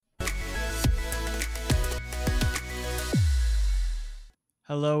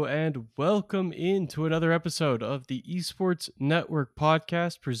Hello and welcome into another episode of the Esports Network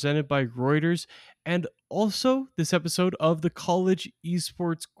podcast presented by Reuters, and also this episode of the College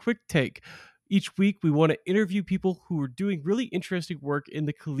Esports Quick Take. Each week, we want to interview people who are doing really interesting work in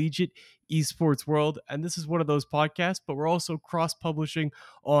the collegiate esports world, and this is one of those podcasts, but we're also cross publishing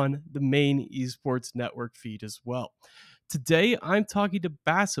on the main Esports Network feed as well. Today, I'm talking to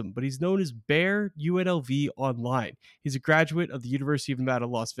Bassem, but he's known as Bear UNLV online. He's a graduate of the University of Nevada,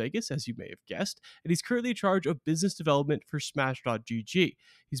 Las Vegas, as you may have guessed, and he's currently in charge of business development for Smash.gg.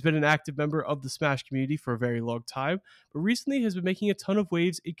 He's been an active member of the Smash community for a very long time, but recently has been making a ton of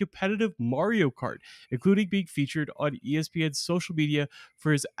waves in competitive Mario Kart, including being featured on ESPN's social media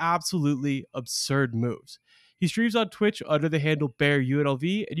for his absolutely absurd moves. He streams on Twitch under the handle Bear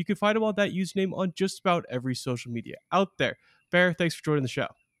UNLV, and you can find him on that username on just about every social media out there. Bear, thanks for joining the show.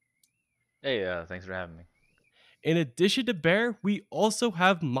 Hey, thanks for having me. In addition to Bear, we also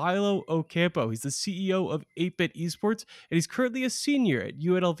have Milo Ocampo. He's the CEO of 8-Bit Esports, and he's currently a senior at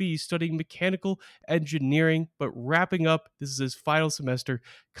UNLV studying mechanical engineering, but wrapping up. This is his final semester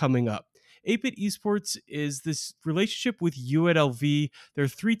coming up. 8-Bit Esports is this relationship with UNLV. They're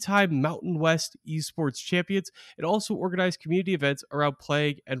three-time Mountain West esports champions and also organize community events around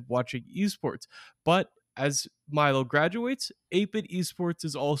playing and watching esports. But as Milo graduates, 8-Bit Esports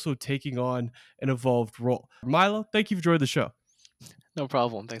is also taking on an evolved role. Milo, thank you for joining the show. No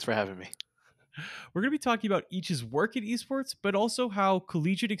problem. Thanks for having me. We're going to be talking about each's work in esports, but also how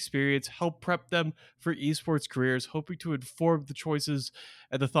collegiate experience helped prep them for esports careers, hoping to inform the choices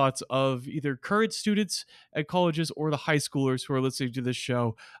and the thoughts of either current students at colleges or the high schoolers who are listening to this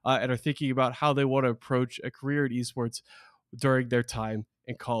show and are thinking about how they want to approach a career in esports during their time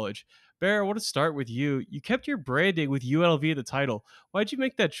in college. Bear, I want to start with you. You kept your branding with UNLV in the title. Why'd you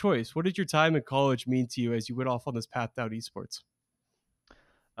make that choice? What did your time in college mean to you as you went off on this path down esports?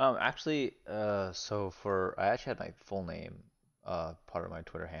 I actually had my full name, part of my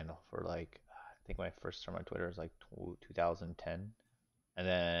Twitter handle for I think my first term on Twitter was like 2010, and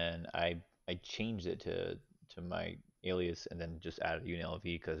then I changed it to my alias and then just added UNLV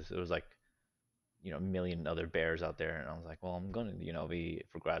because there was a million other bears out there, and I was like, well, I'm going to UNLV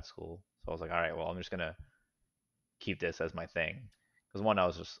for grad school, so I was like, all right, well, I'm just gonna keep this as my thing because one,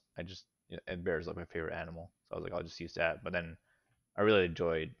 and bear is like my favorite animal, so I was like, I'll just use that, but then. I really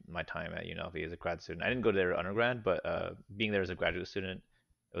enjoyed my time at UNLV as a grad student. I didn't go there undergrad, but being there as a graduate student,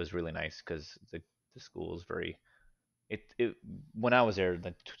 it was really nice because the school was very it when I was there,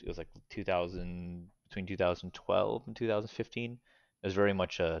 it was like 2000 between 2012 and 2015. It was very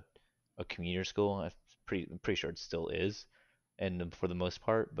much a commuter school. I'm pretty sure it still is, and for the most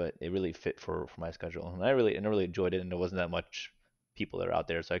part, but it really fit for my schedule, and I really enjoyed it, and there wasn't that much people that are out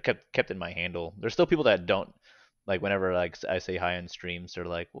there, so I kept in my handle. There's still people that don't like whenever I say hi on streams, they're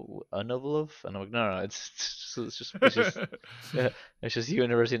like Novolov, and I'm like, no, it's just yeah, it's just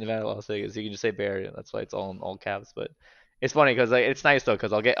University of Nevada, Las Vegas. You can just say Barry, and that's why it's all in all caps. But it's funny because it's nice though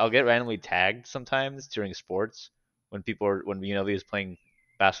because I'll get randomly tagged sometimes during sports when is playing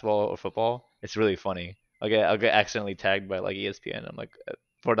basketball or football. It's really funny. I'll get accidentally tagged by like ESPN. I'm like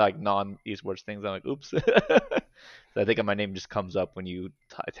for like non esports things. I'm like, oops. So I think my name just comes up when you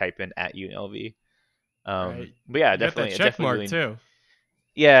type in at UNLV. Right. But yeah, You got that definitely, check definitely mark really, too.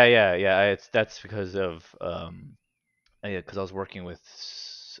 yeah. That's because of yeah, because I was working with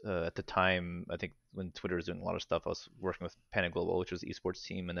at the time. I think when Twitter was doing a lot of stuff, I was working with Panic Global, which was the esports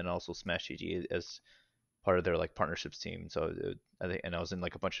team, and then also Smash GG as part of their like partnerships team. So I think, and I was in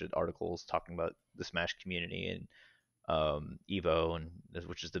like a bunch of articles talking about the Smash community and Evo, and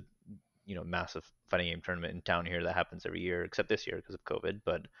which is the massive fighting game tournament in town here that happens every year, except this year because of COVID.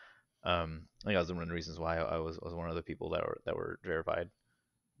 But I think that was one of the reasons why I was one of the people that were verified.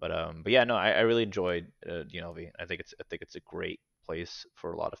 But yeah, no, I really enjoyed UNLV. I think it's a great place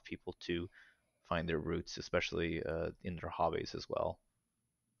for a lot of people to find their roots, especially in their hobbies as well.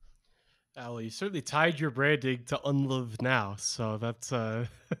 Well, you certainly tied your branding to Unlive Now, so that's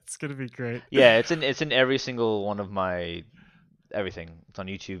that's gonna be great. Yeah, it's in every single one of my everything. It's on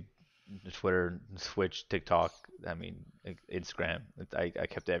YouTube, Twitter, Twitch, TikTok. I mean, Instagram. I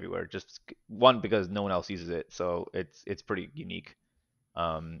kept it everywhere. Just one because no one else uses it, so it's pretty unique.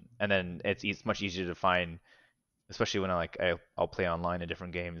 And then it's much easier to find, especially when I'll play online in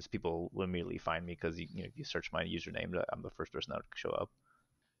different games. People will immediately find me because if you search my username, I'm the first person that would show up.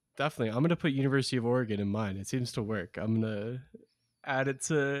 Definitely, I'm gonna put University of Oregon in mine. It seems to work. I'm gonna add it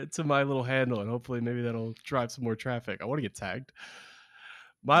to my little handle, and hopefully, maybe that'll drive some more traffic. I want to get tagged. Yeah.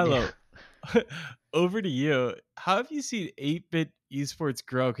 Milo, Over to you. How have you seen 8-bit esports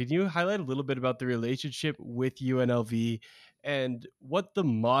grow? Can you highlight a little bit about the relationship with UNLV and what the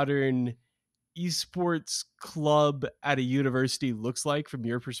modern esports club at a university looks like from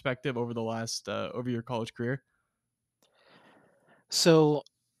your perspective over the last over your college career? So,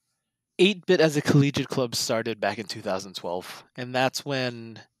 8-Bit as a collegiate club started back in 2012, and that's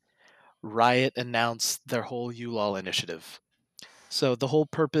when Riot announced their whole ULOL initiative. So the whole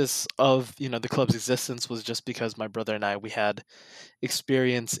purpose of the club's existence was just because my brother and I we had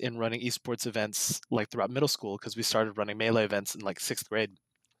experience in running esports events like throughout middle school because we started running melee events in like 6th grade.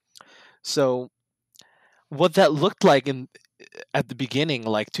 So what that looked like in at the beginning,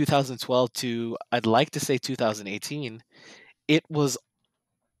 like 2012 to I'd like to say 2018, it was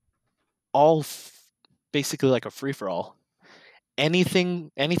all basically like a free for all.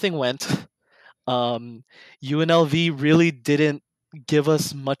 Anything went. UNLV really didn't give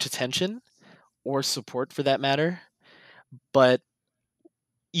us much attention or support for that matter, but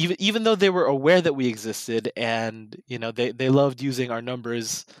even though they were aware that we existed and they loved using our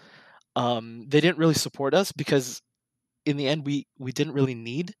numbers, they didn't really support us because in the end we didn't really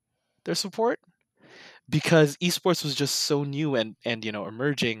need their support because esports was just so new and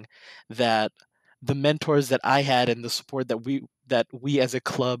emerging that the mentors that I had and the support that we as a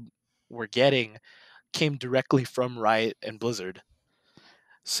club were getting came directly from Riot and Blizzard.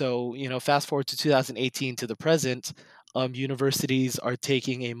 So, fast forward to 2018 to the present, universities are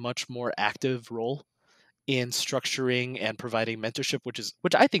taking a much more active role in structuring and providing mentorship,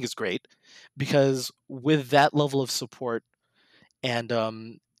 which I think is great, because with that level of support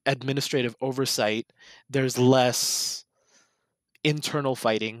and administrative oversight, there's less internal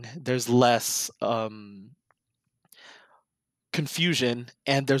fighting, there's less confusion,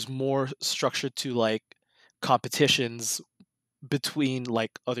 and there's more structure to like competitions between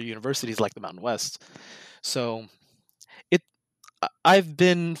like other universities like the Mountain West. So it I've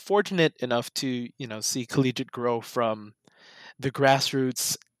been fortunate enough to see collegiate grow from the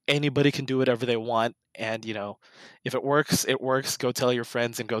grassroots. Anybody can do whatever they want, and if it works, it works. Go tell your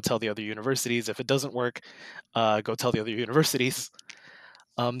friends and go tell the other universities. If it doesn't work, go tell the other universities.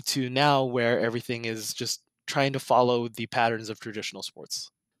 To now where everything is just trying to follow the patterns of traditional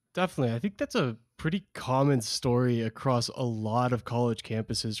sports. Definitely. I think that's a pretty common story across a lot of college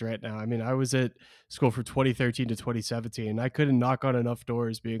campuses right now. I mean, I was at school from 2013 to 2017, and I couldn't knock on enough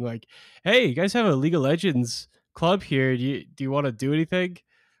doors being like, hey, you guys have a League of Legends club here. Do you want to do anything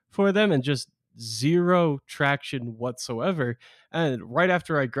for them? And just zero traction whatsoever. And right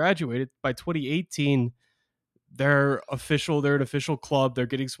after I graduated, by 2018, they're an official club, they're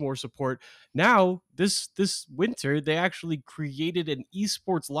getting some more support now. This winter they actually created an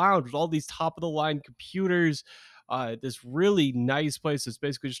esports lounge with all these top of the line computers, this really nice place. It's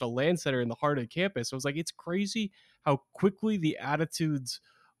basically just a LAN center in the heart of campus. So I was like, it's crazy how quickly the attitudes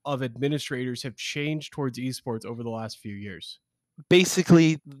of administrators have changed towards esports over the last few years.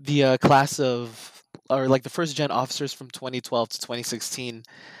 Basically, the class of or like the first gen officers from 2012 to 2016,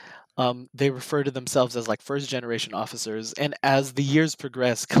 they refer to themselves as like first generation officers. And as the years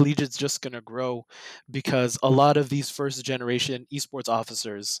progress, collegiate's just going to grow because a lot of these first generation esports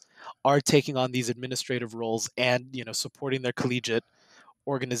officers are taking on these administrative roles and supporting their collegiate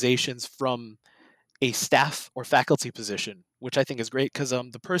organizations from a staff or faculty position, which I think is great because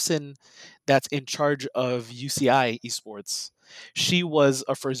the person that's in charge of UCI esports, she was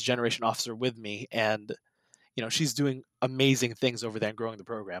a first generation officer with me, and she's doing amazing things over there and growing the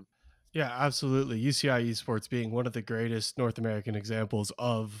program. Yeah, absolutely. UCI esports being one of the greatest North American examples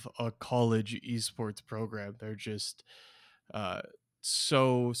of a college esports program. They're just uh,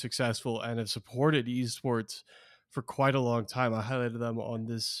 so successful and have supported esports for quite a long time. I highlighted them on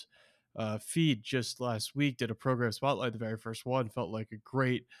this feed just last week. Did a program spotlight, the very first one. Felt like a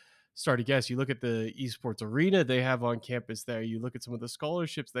great start. I guess you look at the esports arena they have on campus there. You look at some of the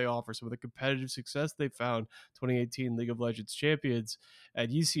scholarships they offer, some of the competitive success they found. 2018 League of Legends champions, and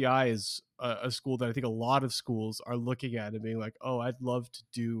UCI is a school that I think a lot of schools are looking at and being like, "Oh, I'd love to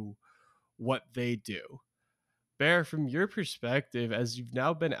do what they do." Bear, from your perspective, as you've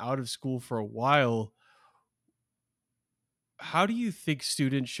now been out of school for a while, how do you think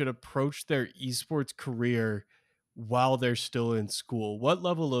students should approach their esports career while they're still in school? What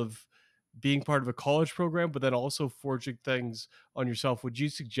level of being part of a college program, but then also forging things on yourself, would you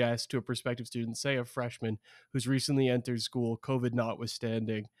suggest to a prospective student, say a freshman who's recently entered school, COVID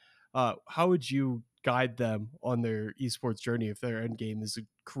notwithstanding? How would you guide them on their esports journey if their end game is a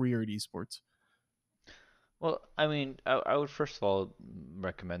career in esports? Well, I mean, I would first of all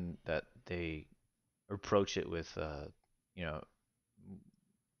recommend that they approach it with, you know,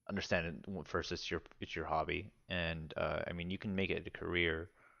 understand it. First, it's your hobby, and I mean, you can make it a career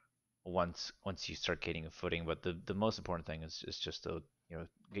once you start getting a footing. But the most important thing is just to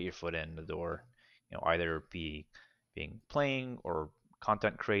get your foot in the door. Either being playing or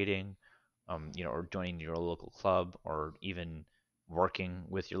content creating, or joining your local club, or even working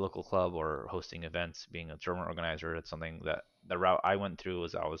with your local club or hosting events, being a tournament organizer. It's something that the route I went through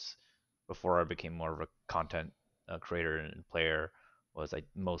was I was before I became more of a content creator and player was I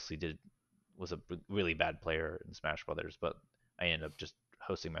mostly did was a really bad player in Smash Brothers, but I ended up just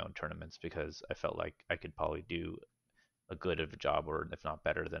hosting my own tournaments because I felt like I could probably do a good of a job, or if not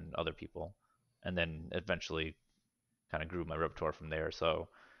better than other people, and then eventually kind of grew my repertoire from there. So,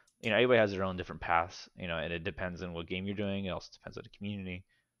 everybody has their own different paths, and it depends on what game you're doing. It also depends on the community.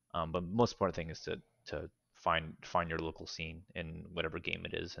 But most important thing is to find your local scene in whatever game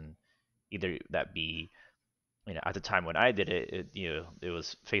it is, and either that be at the time when I did it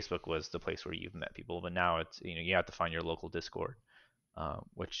was Facebook was the place where you've met people, but now it's you have to find your local Discord,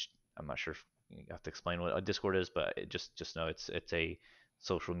 which I'm not sure if you have to explain what a Discord is, but just know it's a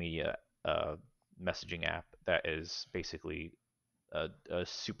social media uh, messaging app that is basically a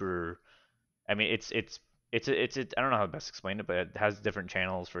super. I mean, I don't know how to best explain it, but it has different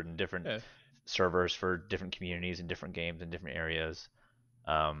channels for different Yeah. servers for different communities and different games in different areas.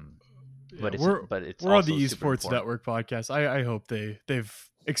 Um, Yeah, but it's we're on the also super Esports important. Network podcast. I hope they've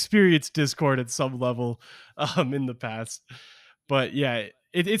experienced Discord at some level in the past. But yeah,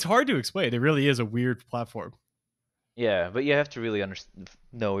 it's hard to explain. It really is a weird platform. Yeah, but you have to really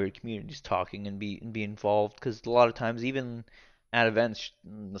know your community's talking and be involved because a lot of times, even at events,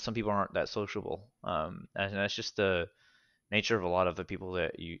 some people aren't that sociable. And that's just the nature of a lot of the people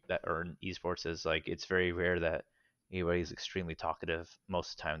that are in esports is like it's very rare that anybody's extremely talkative.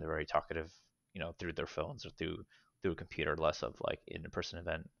 Most of the time, they're very talkative, through their phones or through a computer, less of like in a person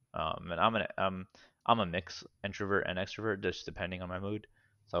event. And I'm a mix introvert and extrovert, just depending on my mood.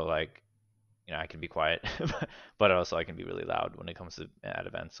 So like I can be quiet, but also I can be really loud when it comes to at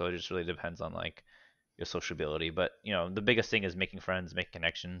events. So it just really depends on like your sociability. But the biggest thing is making friends, making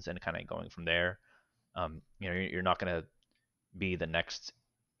connections, and kind of going from there. You're not gonna be the next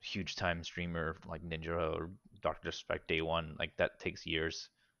huge time streamer like Ninja or Dr. Disrespect day one. Like that takes years.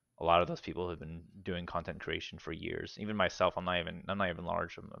 A lot of those people have been doing content creation for years. Even myself, I'm not even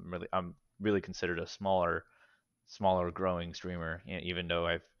large. I'm really considered a smaller growing streamer, even though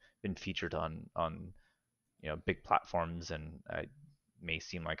I've been featured on big platforms, and I may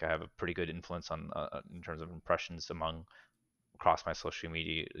seem like I have a pretty good influence on in terms of impressions across my social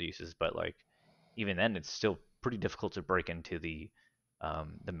media uses, but like even then, it's still pretty difficult to break into the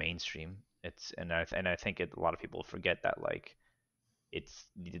mainstream. I think a lot of people forget that like it's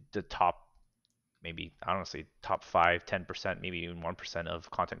the top, maybe honestly top 5, 10%, maybe even 1% of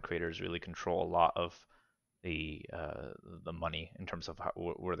content creators really control a lot of the money in terms of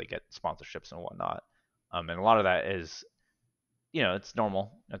where they get sponsorships and whatnot. And a lot of that is it's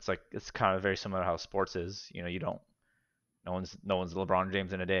normal. It's kind of very similar to how sports is. You don't no one's LeBron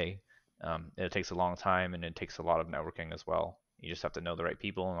James in a day. It takes a long time and it takes a lot of networking as well. You just have to know the right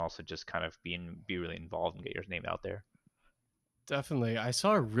people and also just kind of be really involved and get your name out there. Definitely. I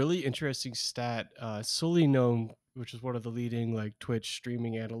saw a really interesting stat. Solinome, which is one of the leading like Twitch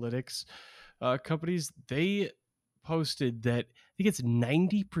streaming analytics companies, they posted that I think it's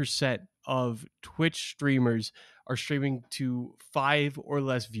 90% of Twitch streamers are streaming to 5 or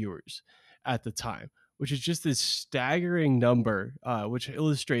less viewers at the time, which is just this staggering number, which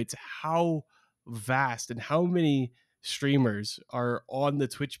illustrates how vast and how many streamers are on the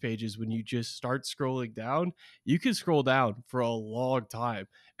Twitch pages. When you just start scrolling down, you can scroll down for a long time.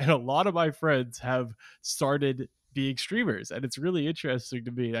 And a lot of my friends have started being streamers, and it's really interesting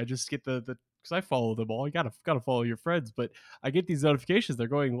to me. I just get the because I follow them all. You gotta follow your friends, but I get these notifications. They're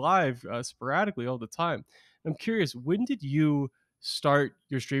going live sporadically all the time. I'm curious, when did you start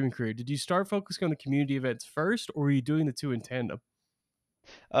your streaming career? Did you start focusing on the community events first, or were you doing the two in tandem?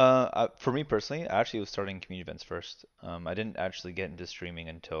 For me personally, I actually was starting community events first. I didn't actually get into streaming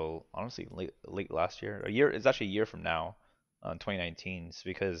until honestly late last year. It's actually a year from now, 2019. It's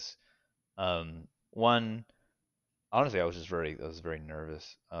because one, honestly, I was very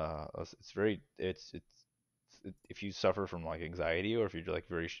nervous. If you suffer from like anxiety, or if you're like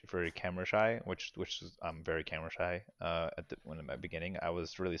very camera shy, which is, I'm very camera shy. When in my beginning, I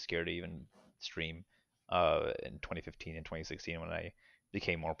was really scared to even stream. In 2015 and 2016 when I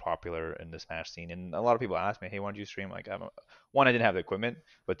became more popular in the Smash scene, and a lot of people asked me, "Hey, why don't you stream?" Like, one, I didn't have the equipment,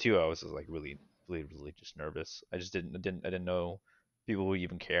 but two, I was just like really, really, really just nervous. I didn't know people would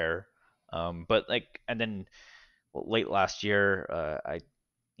even care. But like, and then late last year,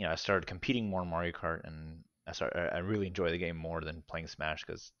 I started competing more in Mario Kart, and I really enjoy the game more than playing Smash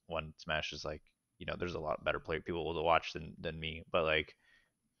because one, Smash is like, there's a lot better people to watch than me, but like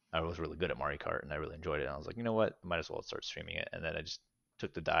I was really good at Mario Kart and I really enjoyed it. And I was like, you know what, might as well start streaming it. And then I just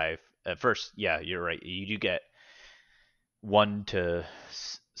took the dive. At first, yeah, you're right. You do get 1 to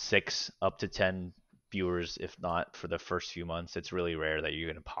 6 up to 10 viewers, if not for the first few months. It's really rare that you're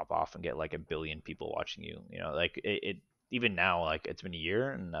gonna pop off and get like a billion people watching you. Like it even now, like it's been a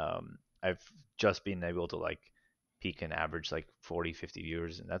year, and I've just been able to like peak and average like 40, 50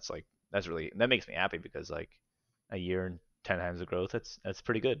 viewers, and that makes me happy because like a year and 10 times the growth, that's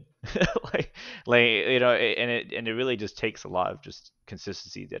pretty good. like and it really just takes a lot of just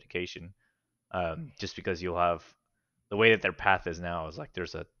consistency, dedication. Just because you'll have the way that their path is now is like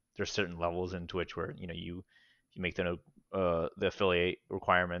there's certain levels in Twitch where you make the affiliate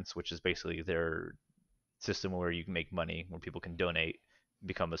requirements, which is basically their system where you can make money, where people can donate,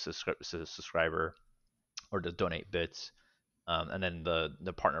 become a subscriber, or just donate bits. And then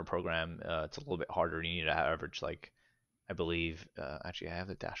the partner program, it's a little bit harder. You need to average like, I believe, actually I have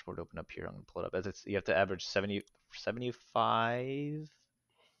the dashboard open up here. I'm gonna pull it up. You have to average 75. Let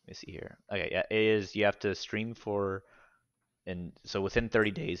me see here. Okay, yeah, it is. You have to stream for, and so within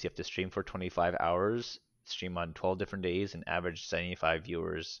 30 days, you have to stream for 25 hours, stream on 12 different days, and average 75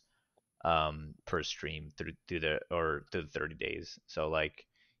 viewers per stream through the 30 days. So like,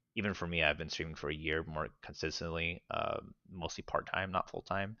 even for me, I've been streaming for a year more consistently, mostly part time, not full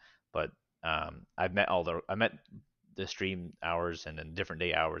time. But I met the stream hours and then different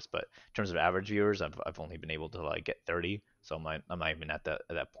day hours. But in terms of average viewers, I've only been able to like get 30. So I'm not even at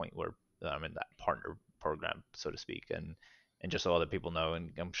that point where I'm in that partner program, so to speak. And just so other people know,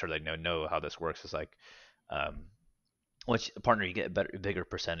 and I'm sure they know how this works, is like, um, which partner you get a bigger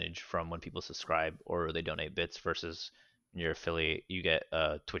percentage from when people subscribe or they donate bits versus your affiliate. You get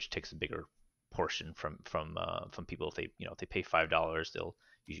Twitch takes a bigger portion from people. If they pay $5, they'll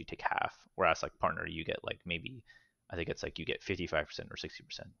usually take half. Whereas like partner, you get like maybe, I think it's like you get 55% or 60%.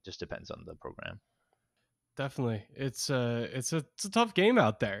 Just depends on the program. Definitely. It's a tough game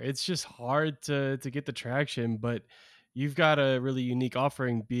out there. It's just hard to get the traction, but you've got a really unique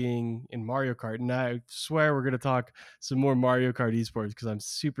offering being in Mario Kart. And I swear we're going to talk some more Mario Kart esports because I'm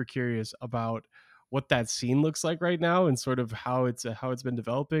super curious about what that scene looks like right now and sort of how it's been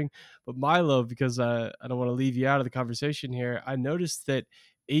developing. But Milo, because I don't want to leave you out of the conversation here, I noticed that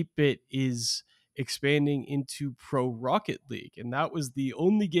 8-bit is expanding into Pro Rocket League. And that was the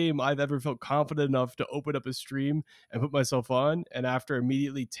only game I've ever felt confident enough to open up a stream and put myself on. And after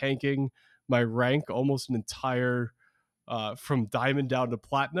immediately tanking my rank almost an entire from diamond down to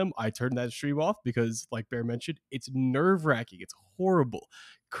platinum, I turned that stream off because, like Bear mentioned, it's nerve wracking. It's horrible.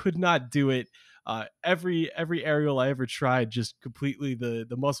 Could not do it. Every aerial I ever tried, just completely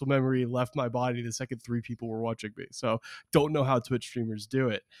the muscle memory left my body the second 3 people were watching me. So don't know how Twitch streamers do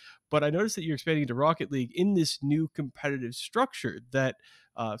it. But I noticed that you're expanding into Rocket League in this new competitive structure that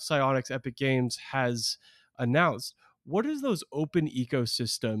Psyonix Epic Games has announced. What does those open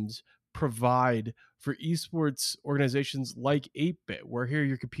ecosystems provide for esports organizations like 8-bit, where here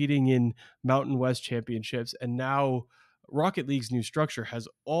you're competing in Mountain West championships, and now Rocket League's new structure has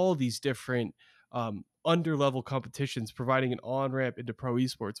all these different under-level competitions providing an on-ramp into pro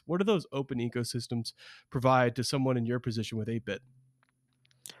esports? What do those open ecosystems provide to someone in your position with 8-bit?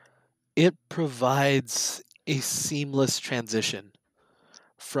 It provides a seamless transition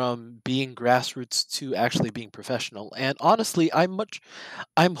from being grassroots to actually being professional. And honestly, I'm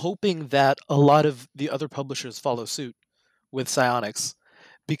hoping that a lot of the other publishers follow suit with Psyonix,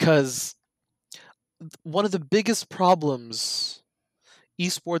 because one of the biggest problems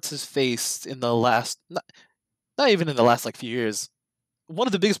esports has faced in the last, not even in the last like few years, one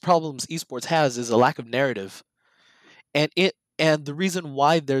of the biggest problems esports has is a lack of narrative. And the reason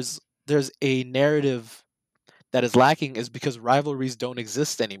why there's a narrative that is lacking is because rivalries don't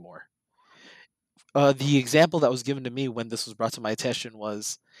exist anymore. The example that was given to me when this was brought to my attention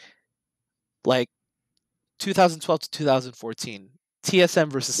was like 2012 to 2014, TSM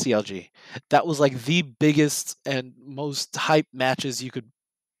versus CLG. That was like the biggest and most hype matches you could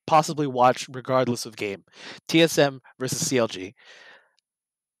possibly watch, regardless of game. TSM versus CLG.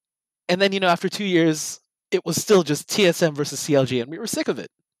 And then, after 2 years, it was still just TSM versus CLG, and we were sick of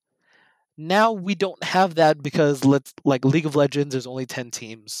it. Now we don't have that because like League of Legends, there's only 10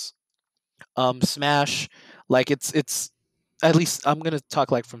 teams. Smash, like it's at least I'm gonna talk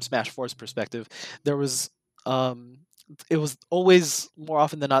like from Smash 4's perspective. There was it was always more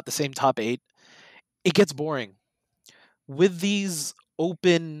often than not the same top 8. It gets boring with these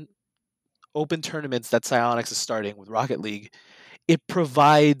open tournaments that Psyonix is starting with Rocket League. it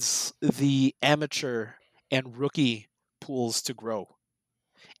provides the amateur and rookie pools to grow,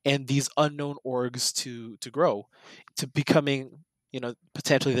 and these unknown orgs to grow, to becoming,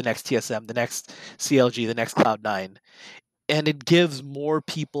 potentially the next TSM, the next CLG, the next Cloud9, and it gives more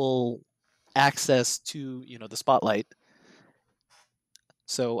people access to, the spotlight.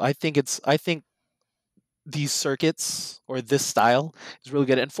 So I think these circuits or this style is really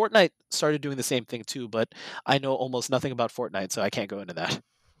good. And Fortnite started doing the same thing too, but I know almost nothing about Fortnite, so I can't go into that.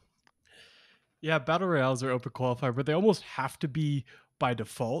 Yeah, battle royales are open qualifier, but they almost have to be by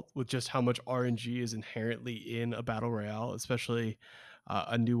default with just how much RNG is inherently in a battle royale, especially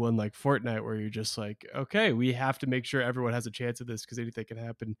a new one like Fortnite, where you're just like, okay, we have to make sure everyone has a chance at this because anything can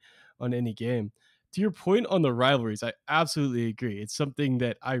happen on any game. To your point on the rivalries, I absolutely agree. It's something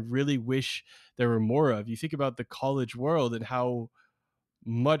that I really wish there were more of. You think about the college world and how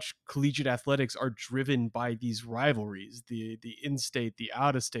much collegiate athletics are driven by these rivalries, the in-state, the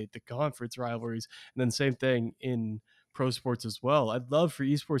out-of-state, the conference rivalries, and then same thing in pro sports as well. I'd love for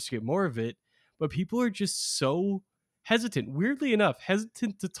esports to get more of it, but people are just so hesitant, weirdly enough,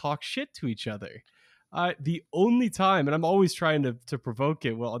 hesitant to talk shit to each other. The only time, and I'm always trying to provoke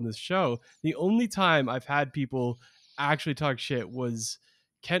it well on this show, the only time I've had people actually talk shit was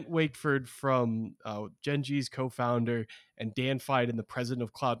Kent Wakeford from Gen G's co-founder and Dan Fiden, the president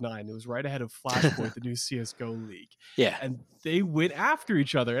of Cloud9. It was right ahead of Flashpoint, the new CSGO league. Yeah. And they went after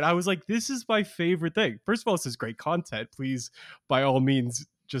each other. And I was like, this is my favorite thing. First of all, this is great content. Please, by all means,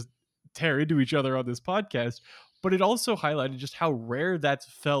 just tear into each other on this podcast. But it also highlighted just how rare that's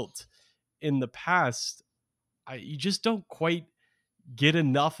felt in the past. You just don't quite get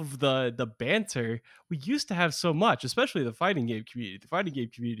enough of the banter. We used to have so much, especially the fighting game community. The fighting game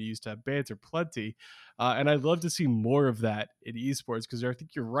community used to have banter plenty, and I'd love to see more of that in esports because I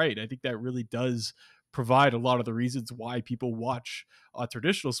think you're right. I think that really does provide a lot of the reasons why people watch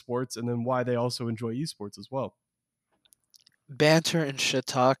traditional sports and then why they also enjoy esports as well. Banter and shit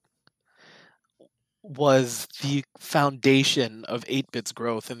talk was the foundation of 8-bit's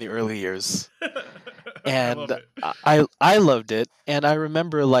growth in the early years. I love And it. I loved it. And I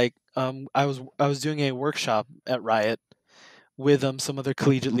remember, like, I was doing a workshop at Riot with some other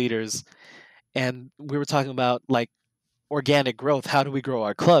collegiate leaders, and we were talking about, like, organic growth. How do we grow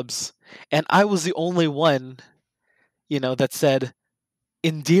our clubs? And I was the only one, that said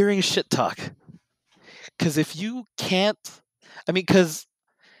endearing shit talk. Because if you can't, because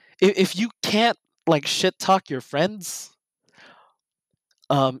if you can't, like, shit talk your friends,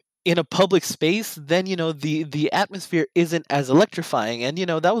 in a public space, then the atmosphere isn't as electrifying. And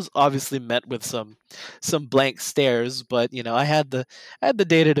that was obviously met with some blank stares, but I had the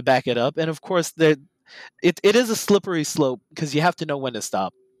data to back it up. And of course, it is a slippery slope because you have to know when to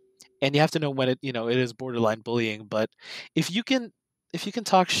stop, and you have to know when it is borderline bullying. But if you can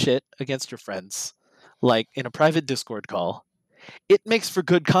talk shit against your friends, like in a private Discord call, it makes for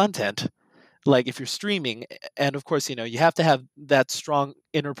good content. Like if you're streaming, and of course, you have to have that strong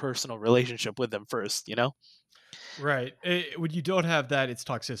interpersonal relationship with them first. Right. When you don't have that, it's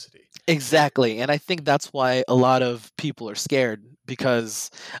toxicity. Exactly. And I think that's why a lot of people are scared, because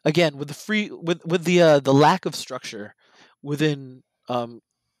again, with the lack of structure within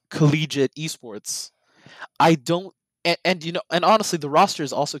collegiate esports, I don't and honestly, the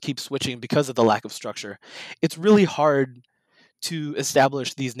rosters also keep switching because of the lack of structure. It's really hard to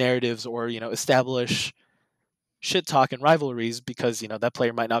establish these narratives, or establish shit talk and rivalries, because that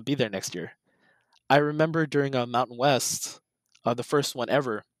player might not be there next year. I remember during Mountain West, the first one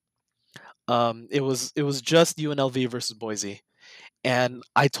ever, it was just UNLV versus Boise, and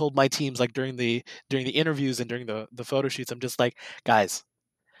I told my teams, like, during the interviews and during the photo shoots, I'm just like, guys,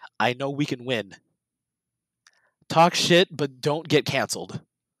 I know we can win. Talk shit, but don't get canceled.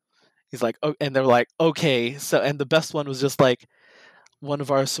 He's like, oh, and they're like, okay. So, and the best one was just like one of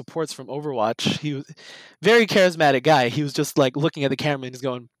our supports from Overwatch. He was very charismatic guy. He was just like looking at the camera and he's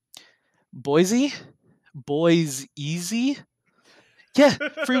going, Boise, boys easy. Yeah,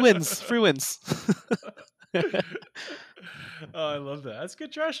 free wins, free wins. Oh, I love that. That's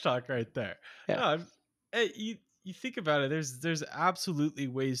good trash talk right there. Yeah. No, you think about it. There's absolutely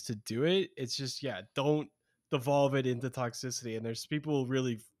ways to do it. It's just don't devolve it into toxicity. And there's people who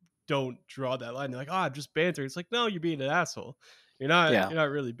really don't draw that line. They're like, I'm just banter. It's like, no, you're being an asshole. You're not. Yeah. You're not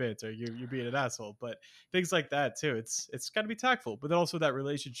really banter. You're being an asshole. But things like that too. It's got to be tactful. But then also that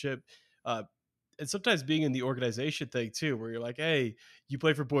relationship. And sometimes being in the organization thing too, where you're like, hey, you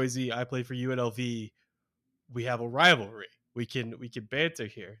play for Boise, I play for UNLV, we have a rivalry. We can banter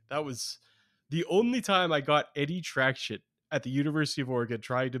here. That was the only time I got any traction at the University of Oregon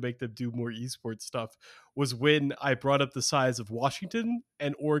trying to make them do more esports stuff was when I brought up the size of Washington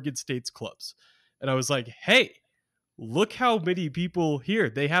and Oregon State's clubs. And I was like, hey, look how many people here.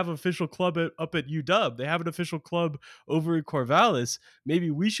 They have an official club up at UW. They have an official club over in Corvallis.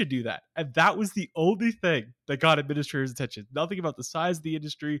 Maybe we should do that. And that was the only thing that got administrators' attention. Nothing about the size of the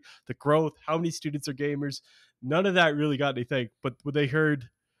industry, the growth, how many students are gamers. None of that really got anything. But when they heard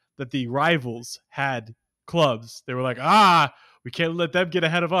that the rivals had clubs, they were like, we can't let them get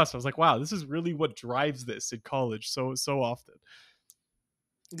ahead of us. I was like, wow, this is really what drives this in college so often.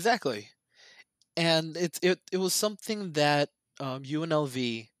 Exactly. And it was something that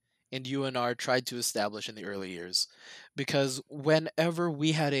UNLV and UNR tried to establish in the early years, because whenever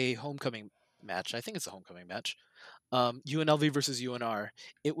we had a homecoming match, I think it's a homecoming match, UNLV versus UNR,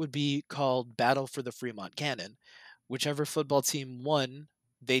 it would be called Battle for the Fremont Cannon. Whichever football team won,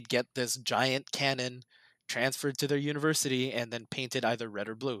 they'd get this giant cannon transferred to their university and then painted either red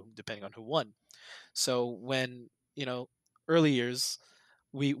or blue, depending on who won. So when, early years,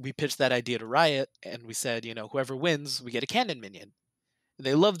 we pitched that idea to Riot, and we said, whoever wins, we get a cannon minion.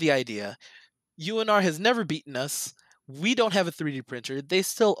 They loved the idea. UNR has never beaten us. We don't have a 3D printer. They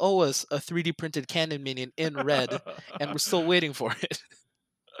still owe us a 3D printed cannon minion in red, and we're still waiting for it.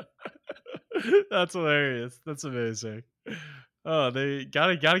 That's hilarious. That's amazing. Oh, they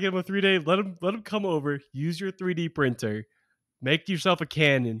gotta give them a 3 day. Let them come over. Use your 3D printer, make yourself a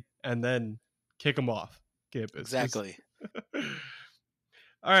cannon, and then kick them off campus. Exactly.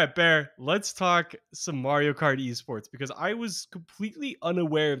 All right, Bear, let's talk some Mario Kart esports, because I was completely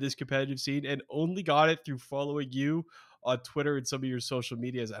unaware of this competitive scene and only got it through following you on Twitter and some of your social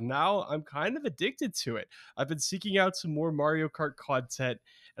medias. And now I'm kind of addicted to it. I've been seeking out some more Mario Kart content,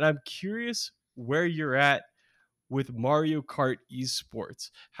 and I'm curious where you're at with Mario Kart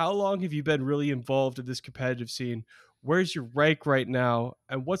esports. How long have you been really involved in this competitive scene? Where's your rank right now?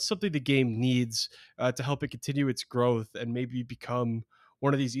 And what's something the game needs to help it continue its growth and maybe become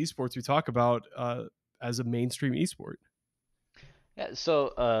one of these esports we talk about as a mainstream esport? Yeah,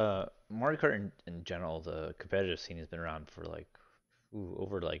 so Mario Kart in general, the competitive scene has been around for like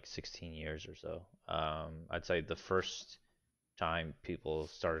over like 16 years or so. I'd say the first time people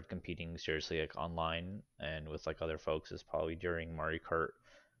started competing seriously like online and with like other folks is probably during Mario Kart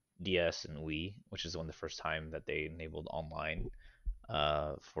DS and Wii, which is one of the first time that they enabled online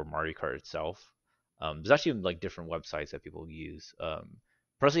for Mario Kart itself. There's actually like different websites that people use.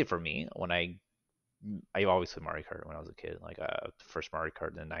 Personally, for me, when I always played Mario Kart when I was a kid. Like the first Mario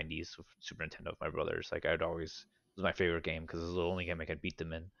Kart in the '90s with Super Nintendo with my brothers. Like I'd always it was my favorite game because it was the only game I could beat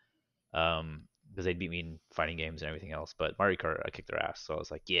them in. Because they'd beat me in fighting games and everything else. But Mario Kart, I kicked their ass. So I was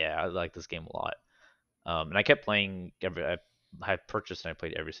like, yeah, I like this game a lot. And I kept playing. I had purchased and I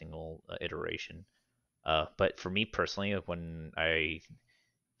played every single iteration. But for me personally, when I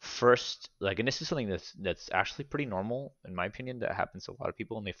first like, and this is something that's actually pretty normal in my opinion, that happens to a lot of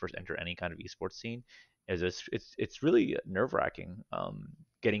people when they first enter any kind of esports scene, is it's really nerve wracking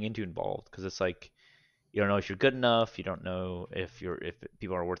getting into involved, because it's like you don't know if you're good enough, you don't know if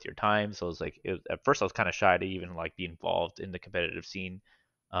people are worth your time. So it's like at first I was kind of shy to even like be involved in the competitive scene.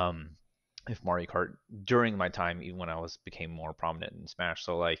 Um, if Mario Kart during my time, even when I was became more prominent in Smash.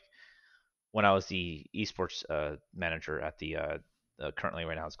 So like when I was the esports manager at the currently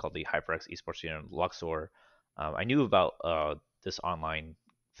right now it's called the HyperX Esports Unit in Luxor. I knew about this online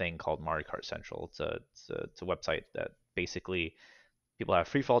thing called Mario Kart Central. It's a website that basically people have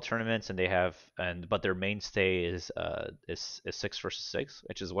free fall tournaments, and they have but their mainstay is 6 versus 6,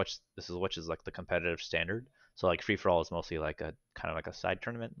 which is like the competitive standard. So like free for all is mostly like a kind of like a side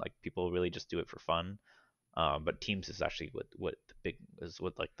tournament. Like people really just do it for fun. But teams is actually what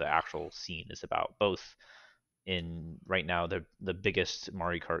like the actual scene is about. Both in right now the biggest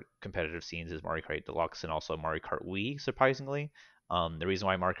Mario Kart competitive scenes is Mario Kart Deluxe and also Mario Kart Wii. Surprisingly, the reason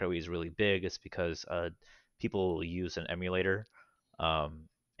why Mario Kart Wii is really big is because people use an emulator, and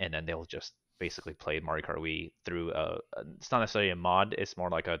then they'll just basically play Mario Kart Wii through it's not necessarily a mod. It's more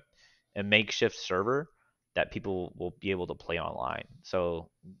like a makeshift server that people will be able to play online. So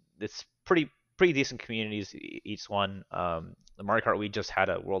it's pretty decent communities each one. The Mario Kart Wii just had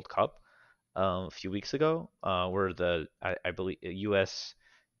a World Cup a few weeks ago, where I believe U.S.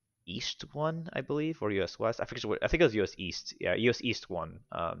 East won, I believe, or U.S. West. I think it was U.S. East. Yeah, U.S. East won.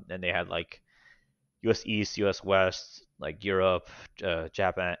 And they had like U.S. East, U.S. West, like Europe,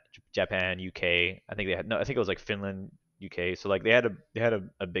 Japan, UK. I think they had no. I think it was like Finland, UK. So like they had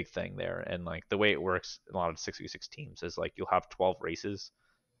a big thing there, and like the way it works in a lot of 6v6 teams is like you'll have 12 races.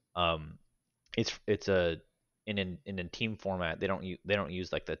 Um, it's a in a team format. They don't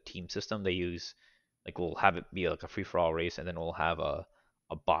use like the team system. They use like we'll have it be like a free for all race, and then we'll have a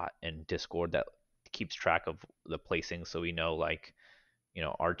bot in Discord that keeps track of the placing, so we know like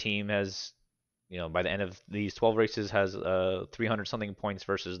our team has by the end of these 12 races has 300 something points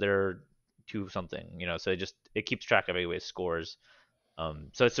versus their two something, so it keeps track of everybody's scores. But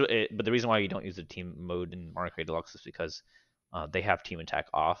the reason why you don't use the team mode in Mario Kart Deluxe is because they have team attack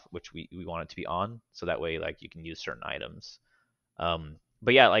off, which we want it to be on, so that way like you can use certain items.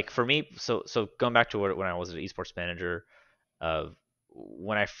 But yeah, like for me, so going back to when I was an esports manager, uh,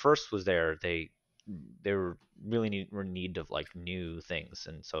 when I first was there, they were really were in need of like new things,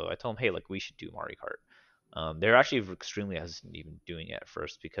 and so I told them, hey, like we should do Mario Kart. They're actually extremely hesitant even doing it at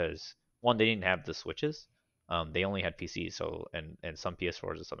first because one, they didn't have the switches. They only had PCs, so and some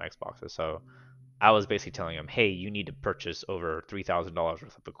PS4s and some Xboxes. So I was basically telling them, hey, you need to purchase over $3,000 worth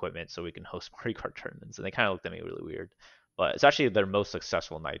of equipment so we can host Mario Kart tournaments. And they kind of looked at me really weird, but it's actually their most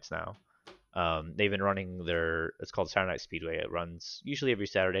successful nights now. They've been running it's called Saturday Night Speedway. It runs usually every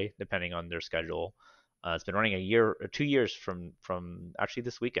Saturday, depending on their schedule. It's been running a year or 2 years from actually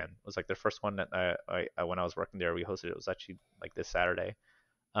this weekend. It was like their first one that when I was working there, we hosted it. It was actually like this Saturday.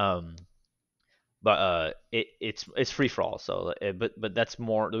 Um, but it's free for all. So but that's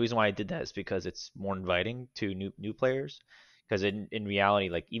more the reason why I did that is because it's more inviting to new players. Because in reality,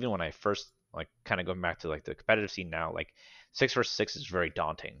 like even when I first like kind of going back to like the competitive scene now, like 6 versus 6 is very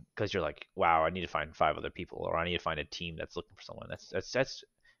daunting because you're like, wow, I need to find 5 other people, or I need to find a team that's looking for someone.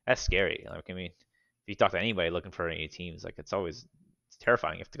 That's scary. Like I mean, if you talk to anybody looking for any teams, like it's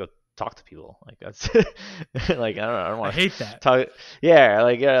terrifying. You have to go talk to people. Like that's like I don't I want hate to that. talk. Yeah,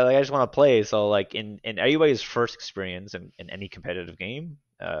 like I just want to play. So like in everybody's first experience in any competitive game,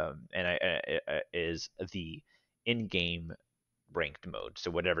 is the in-game ranked mode.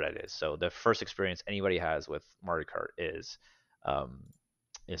 So whatever that is. So the first experience anybody has with Mario Kart um,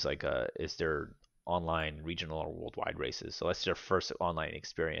 is their online, regional, or worldwide races. So that's their first online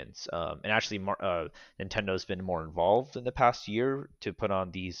experience. And actually, Nintendo's been more involved in the past year to put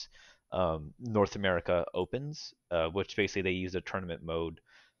on these North America Opens, which basically they use a tournament mode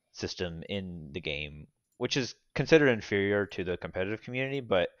system in the game, which is considered inferior to the competitive community,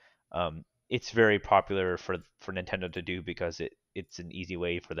 but it's very popular for Nintendo to do because it's an easy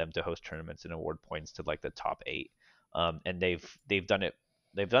way for them to host tournaments and award points to like the top eight. And they've done it.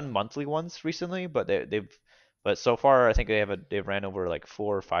 They've done monthly ones recently, but but so far I think they've ran over like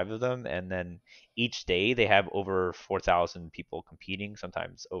 4 or 5 of them, and then each day they have over 4,000 people competing,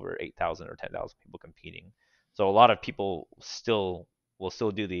 sometimes over 8,000 or 10,000 people competing. So a lot of people still will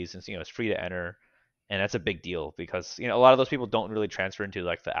still do these, and it's free to enter, and that's a big deal because a lot of those people don't really transfer into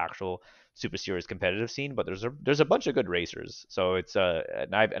like the actual super serious competitive scene, but there's a bunch of good racers. So it's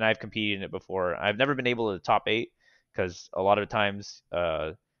and I've competed in it before. I've never been able to top eight because a lot of times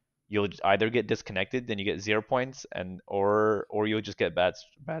you'll either get disconnected, then you get 0 points, and or you'll just get bad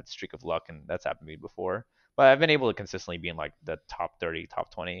streak of luck, and that's happened to me before. But I've been able to consistently be in like the top 30,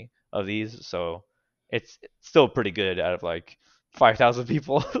 top 20 of these, so it's still pretty good out of like 5,000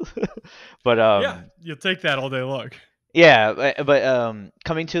 people. But Yeah, you'll take that all day long. yeah, but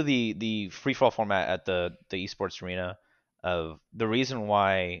coming to the free for all format at the esports arena, the reason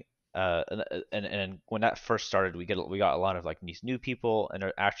why and when that first started, we got a lot of like these new people,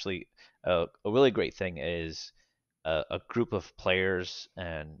 and actually a really great thing is a group of players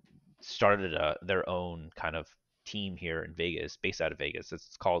and started their own kind of team here in Vegas, based out of Vegas.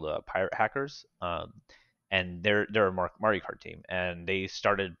 It's called Pirate Hackers. And they're a Mario Kart team, and they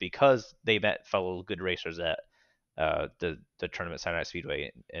started because they met fellow good racers at the tournament Saturday Night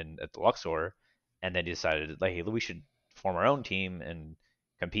Speedway at the Luxor, and they decided like, hey, we should form our own team and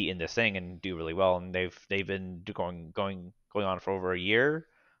compete in this thing and do really well. And they've been going on for over a year.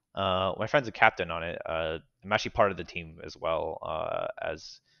 My friend's a captain on it. I'm actually part of the team as well,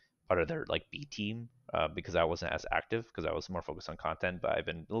 as part of their like B team, because I wasn't as active because I was more focused on content. But I've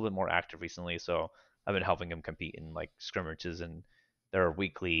been a little bit more active recently, so I've been helping them compete in like scrimmages and their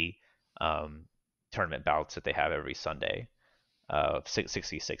weekly um, tournament bouts that they have every Sunday,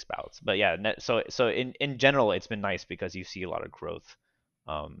 66 bouts. But yeah, so in general, it's been nice because you see a lot of growth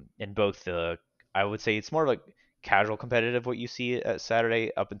in both I would say it's more like casual competitive what you see at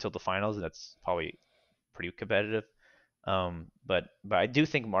Saturday up until the finals, and that's probably pretty competitive. But I do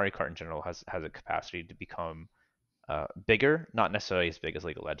think Mario Kart in general has a capacity to become bigger, not necessarily as big as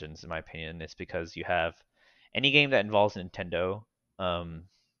League of Legends in my opinion. It's because you have any game that involves Nintendo um,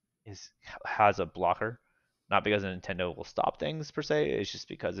 is has a blocker. Not because Nintendo will stop things per se. It's just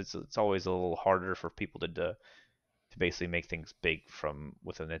because it's always a little harder for people to basically make things big from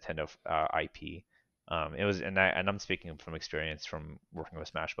with a Nintendo IP. It was, and I'm speaking from experience from working with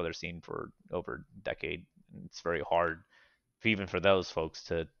Smash Brothers scene for over a decade. It's very hard, even for those folks,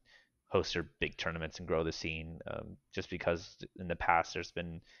 to host their big tournaments and grow the scene. Just because in the past there's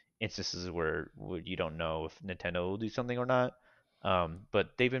been instances where you don't know if Nintendo will do something or not. But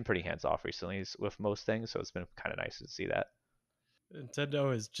they've been pretty hands off recently with most things, so it's been kind of nice to see that.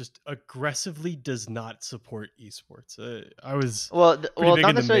 Nintendo is just aggressively does not support esports. I was pretty Well, big not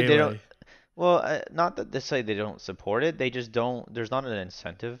into necessarily they don't. Melee. Well, not that they say they don't support it. They just don't. There's not an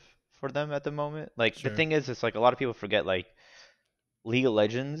incentive for them at the moment. Like the Sure. thing is, it's like a lot of people forget. Like League of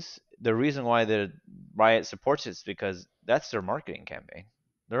Legends, the reason why the Riot supports it is because that's their marketing campaign.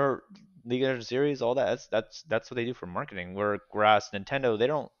 Their League of Legends series, all that. That's what they do for marketing. Whereas Nintendo, they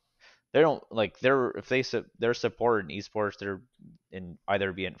don't like their if they their support in esports, they're in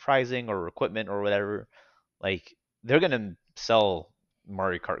either be in pricing or equipment or whatever. Like they're gonna sell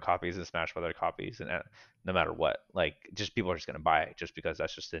Mario Kart copies and Smash Brother copies, and no matter what, like just people are just gonna buy it just because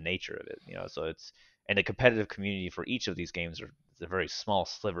that's just the nature of it. So it's and the competitive community for each of these games are a very small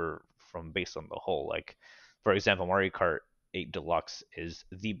sliver from based on the whole. Like for example, Mario Kart 8 Deluxe is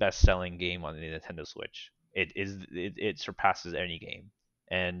the best-selling game on the Nintendo Switch. It surpasses any game,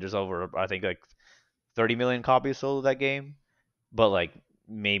 and there's over I think like 30 million copies sold of that game. But like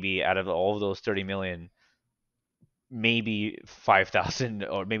maybe out of all of those 30 million, maybe 5,000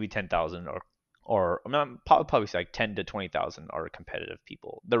 or maybe 10,000 or I'm not probably say like 10 to 20,000 are competitive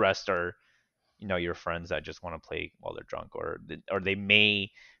people. The rest are your friends that just want to play while they're drunk or they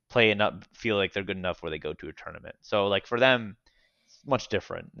may play enough feel like they're good enough where they go to a tournament. So like for them it's much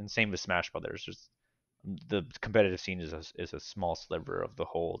different. And same with Smash Brothers. Just the competitive scene is a small sliver of the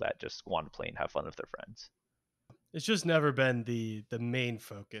whole that just want to play and have fun with their friends. It's just never been the main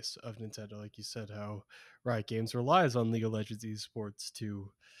focus of Nintendo, like you said. How Riot Games relies on League of Legends esports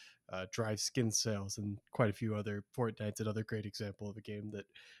to drive skin sales, and quite a few other. Fortnite's another great example of a game that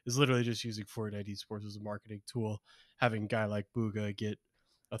is literally just using Fortnite esports as a marketing tool. Having a guy like Booga get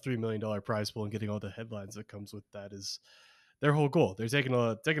a $3 million prize pool and getting all the headlines that comes with that is their whole goal. They're taking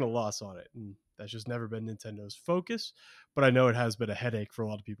a loss on it, and that's just never been Nintendo's focus. But I know it has been a headache for a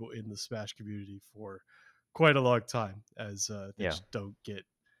lot of people in the Smash community for quite a long time, as they Yeah. just don't get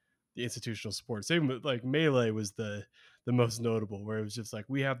the institutional support. Same like Melee was the most notable, where it was just like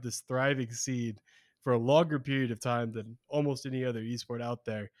we have this thriving scene for a longer period of time than almost any other esport out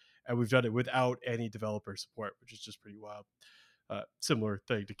there, and we've done it without any developer support, which is just pretty wild. Similar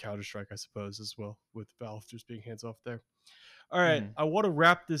thing to Counter Strike, I suppose, as well, with Valve just being hands off there. All right, Mm-hmm. I want to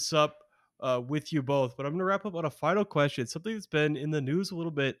wrap this up with you both, but I'm going to wrap up on a final question, something that's been in the news a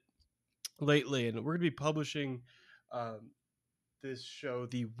little bit lately, and we're going to be publishing um, this show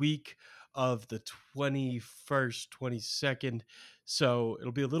the week of the 21st, 22nd. So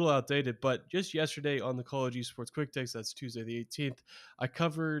it'll be a little outdated, but just yesterday on the College Esports Quick Takes, that's Tuesday the 18th, I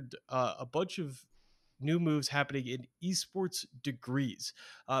covered a bunch of new moves happening in esports degrees,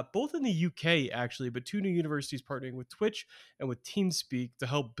 both in the UK actually, but two new universities partnering with Twitch and with TeamSpeak to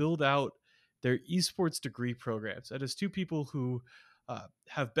help build out their esports degree programs. And as two people who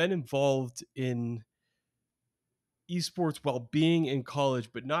have been involved in esports while being in college,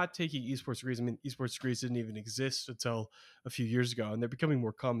 but not taking esports degrees. I mean, esports degrees didn't even exist until a few years ago, and they're becoming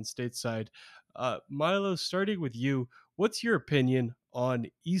more common stateside. Milo, starting with you, what's your opinion on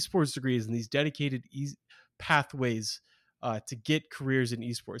esports degrees and these dedicated pathways to get careers in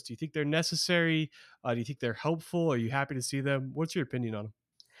esports? Do you think they're necessary? Do you think they're helpful? Are you happy to see them? What's your opinion on them?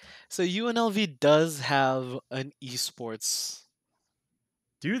 So UNLV does have an esports,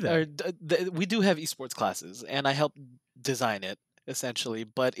 Do or they? we do have esports classes, and I helped design it essentially,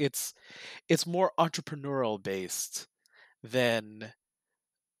 but it's more entrepreneurial based than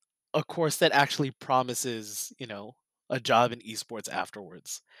a course that actually promises, a job in esports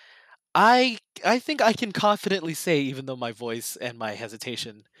afterwards. I think I can confidently say, even though my voice and my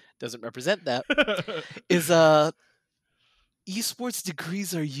hesitation doesn't represent that, is esports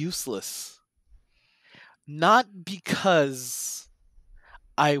degrees are useless. Not because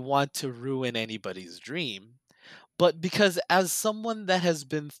I want to ruin anybody's dream, but because as someone that has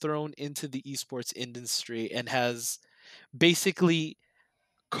been thrown into the esports industry and has basically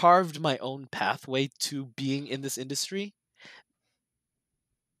carved my own pathway to being in this industry,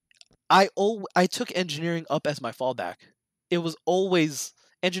 I took engineering up as my fallback. It was always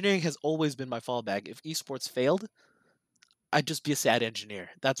engineering has always been my fallback. If esports failed, I'd just be a sad engineer.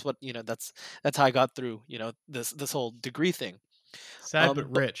 That's what that's how I got through, this whole degree thing. Sad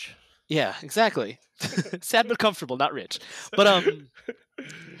but But rich. yeah, exactly. Sad but comfortable, not rich. But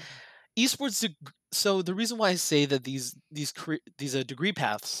So the reason why I say that these degree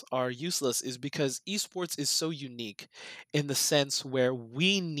paths are useless is because esports is so unique in the sense where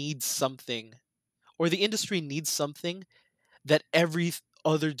we need something, or the industry needs something that every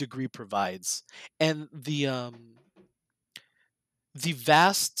other degree provides, and the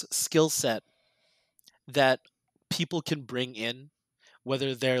vast skill set that people can bring in,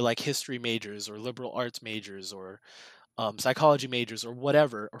 whether they're like history majors or liberal arts majors or psychology majors or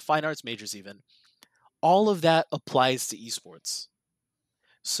whatever, or fine arts majors even, all of that applies to esports.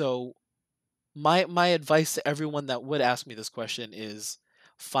 So my advice to everyone that would ask me this question is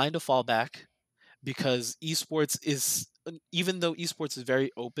find a fallback, because esports is, even though esports is very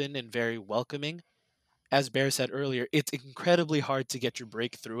open and very welcoming, as Bear said earlier, it's incredibly hard to get your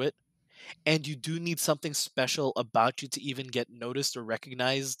break through it, and you do need something special about you to even get noticed or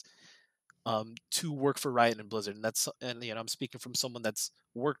recognized, to work for Riot and Blizzard. And I'm speaking from someone that's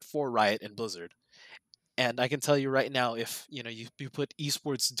worked for Riot and Blizzard. And I can tell you right now, if you put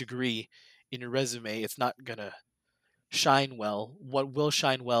esports degree in your resume, it's not gonna shine well. What will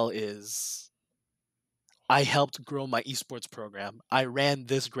shine well is I helped grow my esports program. I ran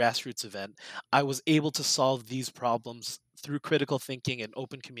this grassroots event. I was able to solve these problems through critical thinking and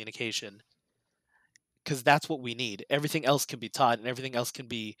open communication, because that's what we need. Everything else can be taught, and everything else can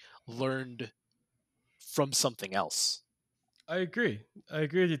be learned from something else. I agree. I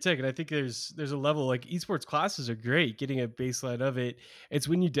agree with your take, and I think there's a level like esports classes are great, getting a baseline of it. It's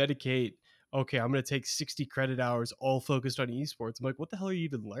when you dedicate, okay, I'm going to take 60 credit hours all focused on esports. I'm like, what the hell are you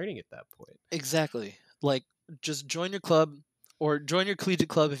even learning at that point? Exactly. Like, just join your club, or join your collegiate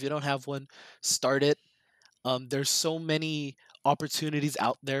club if you don't have one. Start it. There's so many opportunities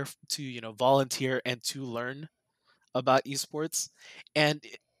out there to volunteer and to learn about esports. And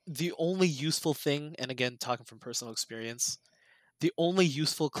the only useful thing, and again talking from personal experience, the only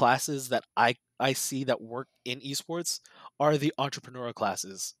useful classes that I see that work in esports are the entrepreneurial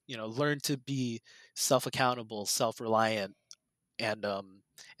classes. Learn to be self-accountable, self-reliant, and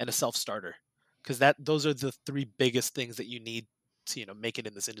a self-starter, because those are the three biggest things that you need to make it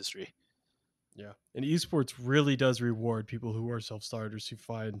in this industry. Yeah. And esports really does reward people who are self starters who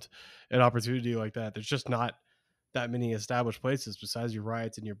find an opportunity like that. There's just not that many established places besides your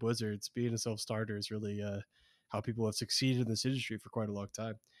Riots and your Blizzards. Being a self starter is really how people have succeeded in this industry for quite a long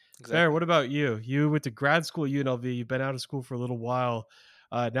time. Bear, Exactly. what about you? You went to grad school at UNLV. You've been out of school for a little while.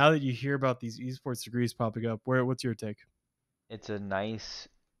 Now that you hear about these esports degrees popping up, what's your take? It's a nice,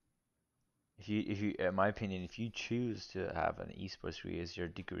 if you, in my opinion, if you choose to have an esports degree as your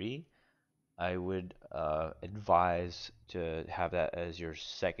degree, I would advise to have that as your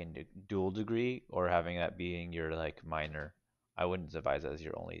second dual degree, or having that being your like minor. I wouldn't advise that as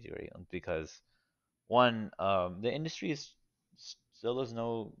your only degree, because one, the industry still doesn't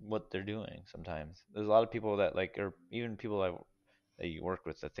know what they're doing sometimes. There's a lot of people that like, or even people that you work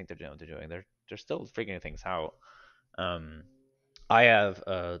with that think they know what they're doing. They're still figuring things out. Um, I have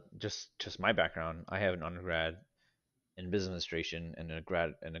just my background. I have an undergrad in business administration and a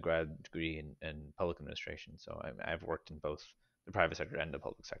grad degree in public administration. So I've worked in both the private sector and the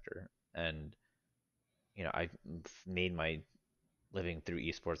public sector, and I've made my living through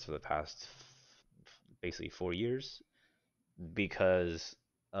esports for the past basically 4 years because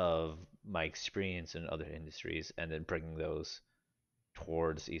of my experience in other industries, and then bringing those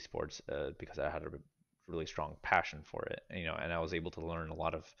towards esports because I had a really strong passion for it. And I was able to learn a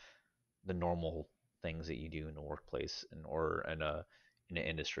lot of the normal things that you do in a workplace or in an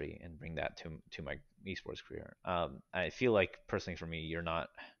industry, and bring that to my esports career. I feel like personally for me, you're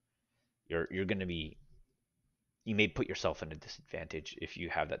going to be, you may put yourself in a disadvantage if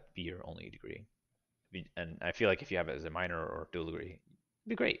you have that be your only degree. And I feel like if you have it as a minor or dual degree, it'd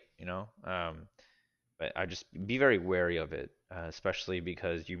be great, but I just be very wary of it, especially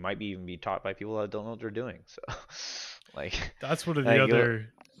because you might be even be taught by people that don't know what they're doing. So, like, That's one of the like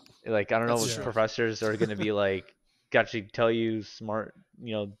other. like I don't know That's what true. Yeah. professors are gonna be like actually tell you smart,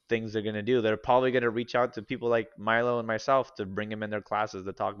 things they're gonna do. They're probably gonna reach out to people like Milo and myself to bring them in their classes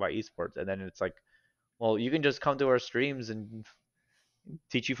to talk about esports, and then it's like, well, you can just come to our streams and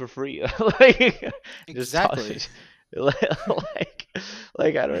teach you for free. Like, just talk, Exactly. like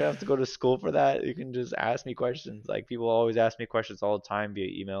like I don't have to go to school for that. You can just ask me questions. Like, people always ask me questions all the time via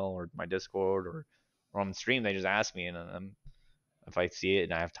email or my Discord, or on stream. They just ask me, and if I see it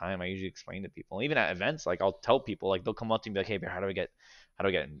and I have time, I usually explain to people. Even at events, like, I'll tell people, like, they'll come up to me like, "Hey, Bear, how do I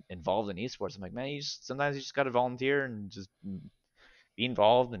get involved in esports?" I'm like, "Man, sometimes you just gotta volunteer and just be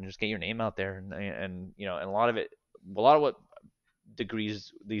involved and just get your name out there." And a lot of what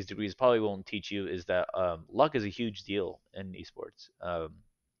these degrees probably won't teach you is that luck is a huge deal in esports.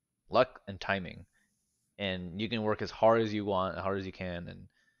 luck and timing, and you can work as hard as you want, as hard as you can, and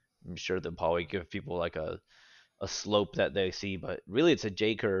I'm sure they'll probably give people like a slope that they see, but really it's a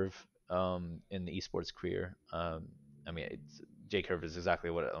J curve in the esports career. I mean, it's J curve is exactly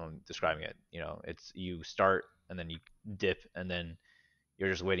what I'm describing it. You know, it's you start and then you dip, and then you're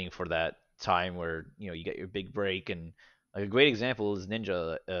just waiting for that time where you get your big break. And like a great example is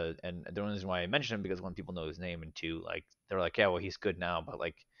Ninja, and the only reason why I mention him because one, people know his name, and two, like they're like, yeah, well, he's good now, but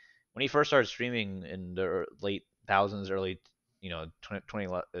like when he first started streaming in the late thousands, early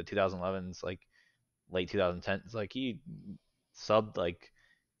 2011s, like late 2010s, like he subbed like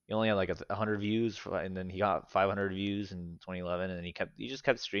he only had like 100 views and then he got 500 views in 2011, and then he just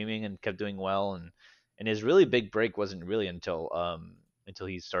kept streaming and kept doing well. And his really big break wasn't really until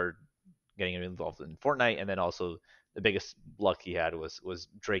he started getting involved in Fortnite. And then also the biggest luck he had was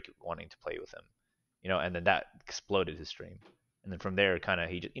Drake wanting to play with him, and then that exploded his stream. And then from there, kind of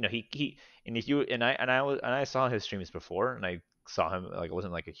he just, he and if you and I saw his streams before, and I saw him, like I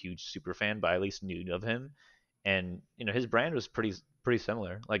wasn't like a huge super fan, but I at least knew of him. And his brand was pretty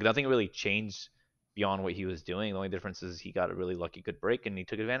similar. Like nothing really changed beyond what he was doing. The only difference is he got a really lucky good break and he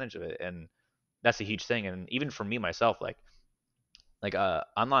took advantage of it, and that's a huge thing. And even for me myself,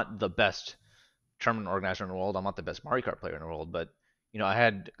 I'm not the best tournament organizer in the world. I'm not the best Mario Kart player in the world, but I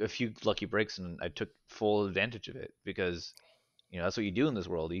had a few lucky breaks and I took full advantage of it because that's what you do in this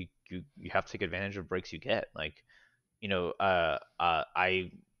world. You have to take advantage of breaks you get. Like I,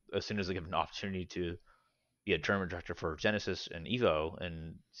 as soon as I get an opportunity to be a tournament director for Genesis and Evo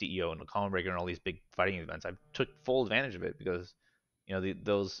and CEO and the Common Breaker and all these big fighting events, I took full advantage of it because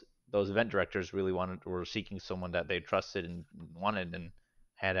those event directors really were seeking someone that they trusted and wanted and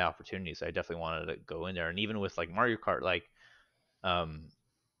had opportunities. So I definitely wanted to go in there. And even with like Mario Kart, like um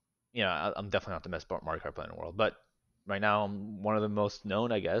I'm definitely not the best Mario Kart player in the world, but right now I'm one of the most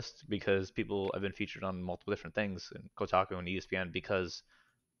known, I guess, because people have been featured on multiple different things in Kotaku and ESPN because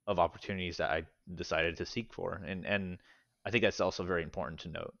of opportunities that I decided to seek for. And I think that's also very important to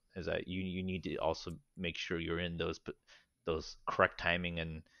note is that you need to also make sure you're in those correct timing.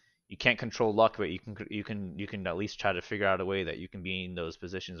 And you can't control luck, but you can at least try to figure out a way that you can be in those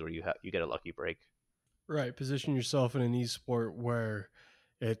positions where you get a lucky break. Right. Position yourself in an esport where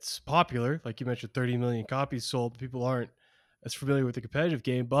it's popular. Like you mentioned, 30 million copies sold. People aren't as familiar with the competitive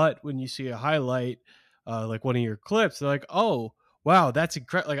game. But when you see a highlight, like one of your clips, they're like, oh, wow, that's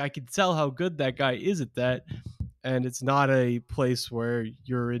incredible. Like I can tell how good that guy is at that. And it's not a place where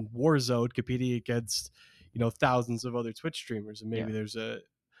you're in war zone competing against, thousands of other Twitch streamers. And maybe Yeah.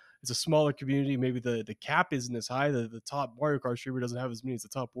 it's a smaller community. Maybe the cap isn't as high. The top Mario Kart streamer doesn't have as many as the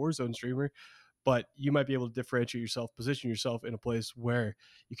top Warzone streamer, but you might be able to differentiate yourself, position yourself in a place where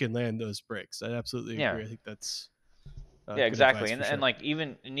you can land those breaks. I absolutely Yeah. agree. I think that's Yeah, good advice exactly. for And sure. like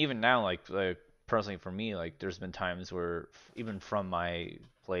even now, like personally for me, like there's been times where even from my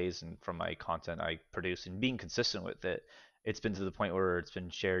plays and from my content I produce and being consistent with it, it's been to the point where it's been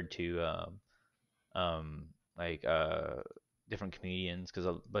shared to um like different comedians, because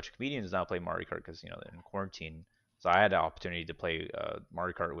a bunch of comedians now play Mario Kart because they're in quarantine. So I had the opportunity to play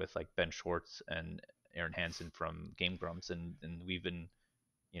Mario Kart with like Ben Schwartz and Aaron Hansen from Game Grumps, and we've been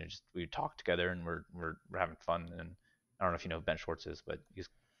just we talk together and we're having fun. And I don't know if you know who Ben Schwartz is, but he's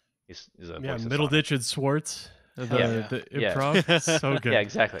a Yeah, voice of Middle Sonic. Ditch and Swartz, Hell Yeah, yeah. the yeah, improv, so yeah, good.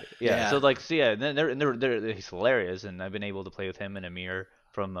 exactly. Yeah. Yeah. So yeah, and then he's hilarious, and I've been able to play with him and Amir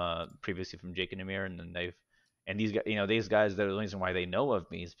from previously from Jake and Amir, and then these guys, these guys, the reason why they know of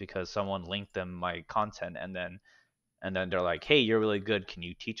me is because someone linked them my content, and then they're like, hey, you're really good, can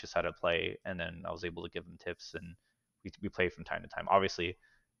you teach us how to play? And then I was able to give them tips, and we play from time to time. Obviously,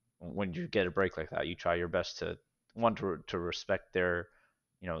 when you get a break like that, you try your best to want to respect their,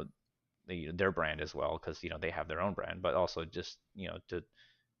 you know, their brand as well, because they have their own brand, but also just to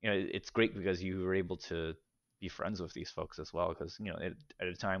it's great because you were able to be friends with these folks as well, because at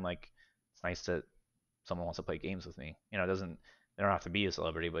a time like it's nice that someone wants to play games with me. It doesn't they don't have to be a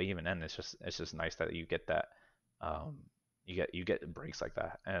celebrity, but even then it's just nice that you get that um you get breaks like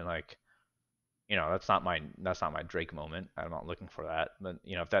that. And like that's not my Drake moment. I'm not looking for that. But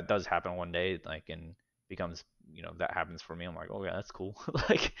if that does happen one day, like, and becomes that happens for me, I'm like, oh yeah, that's cool.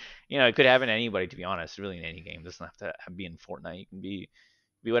 Like it could happen to anybody, to be honest. Really, in any game, it doesn't have to be in Fortnite. You can be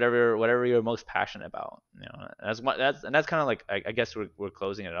whatever you're most passionate about. That's kind of like, I guess we're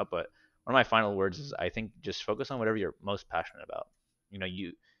closing it up, but one of my final words is, I think, just focus on whatever you're most passionate about.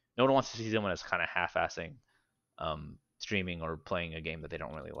 No one wants to see someone that's kind of half-assing streaming or playing a game that they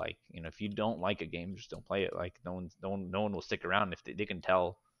don't really like. If you don't like a game, just don't play it. Like no one will stick around if they can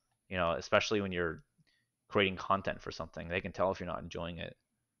tell. Especially when you're creating content for something, they can tell if you're not enjoying it.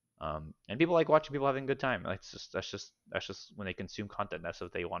 And people like watching people having a good time. Like that's just when they consume content. That's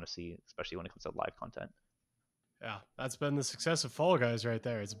what they want to see, especially when it comes to live content. Yeah, that's been the success of Fall Guys right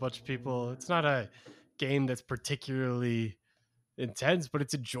there. It's a bunch of people. It's not a game that's particularly intense, but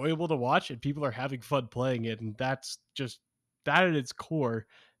it's enjoyable to watch, and people are having fun playing it. And that's just that at its core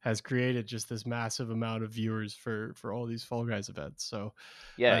has created just this massive amount of viewers for all these Fall Guys events. So,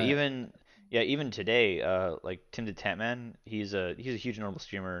 Yeah, uh, even today, like Tim the Tatman, he's a huge notable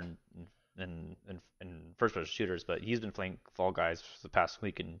streamer in first person shooters, but he's been playing Fall Guys for the past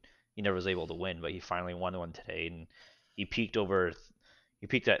week and he never was able to win, but he finally won one today and he peaked over he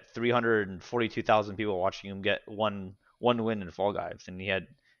peaked at 342,000 people watching him get one win in Fall Guys, and he had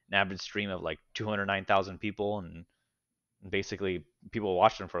an average stream of like 209,000 people, and basically people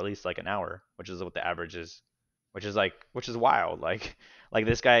watched him for at least like an hour, which is what the average is, which is wild. Like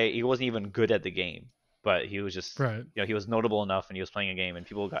this guy, he wasn't even good at the game, but he was just right. he was notable enough, and he was playing a game, and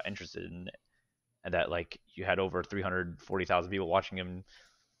people got interested in it, and that like you had over 340,000 people watching him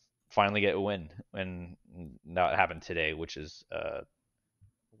finally get a win, and that happened today, which is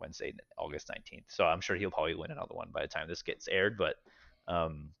Wednesday, August 19th. So I'm sure he'll probably win another one by the time this gets aired, but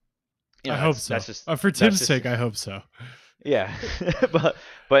um, I hope so. For Tim's sake, I hope so. Yeah, but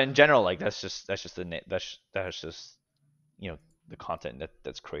in general, like that's just that's just the content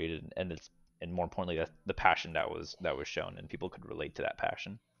that's created, and it's and more importantly the passion that was shown, and people could relate to that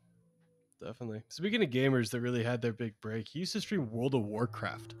passion. Definitely. Speaking of gamers that really had their big break, he used to stream World of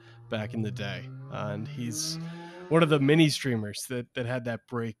Warcraft back in the day, and he's one of the mini streamers that had that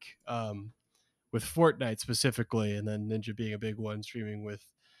break with Fortnite specifically, and then Ninja being a big one, streaming with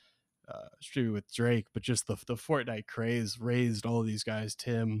Drake. But just the Fortnite craze raised all of these guys: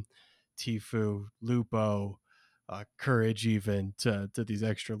 Tim, Tfue, Lupo, Courage, even to these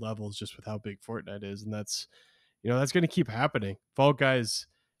extra levels, just with how big Fortnite is, and that's that's going to keep happening. Fall Guys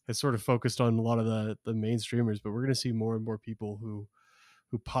has sort of focused on a lot of the main streamers, but we're going to see more and more people who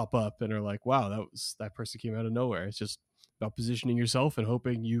pop up and are like, wow, that person came out of nowhere. It's just about positioning yourself and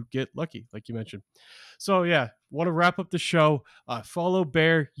hoping you get lucky, like you mentioned. So yeah, want to wrap up the show. Follow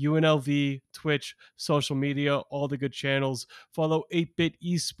Bear, UNLV, Twitch, social media, all the good channels. Follow 8-Bit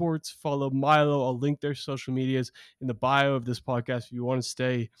Esports. Follow Milo. I'll link their social medias in the bio of this podcast if you want to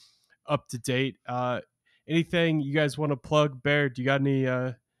stay up to date. Anything you guys want to plug, Bear? Do you got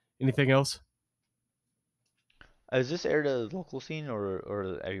anything else? Is this aired to the local scene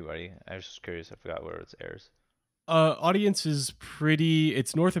or everybody? I was just curious. I forgot where it airs. Audience is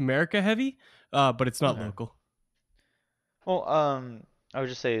it's North America heavy, but it's not Okay. local. Well, I would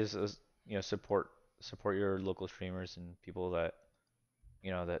just say is support your local streamers and people that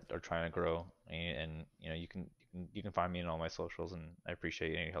that are trying to grow, and you can find me in all my socials, and I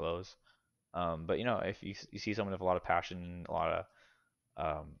appreciate any hellos. But if you see someone with a lot of passion, a lot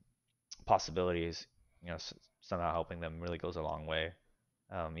of possibilities, somehow helping them really goes a long way.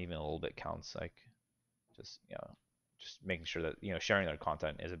 Even a little bit counts. Like just just making sure that sharing their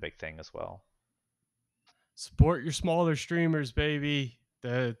content is a big thing as well. Support your smaller streamers, baby.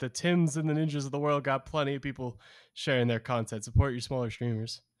 The Tims and the Ninjas of the world got plenty of people sharing their content. Support your smaller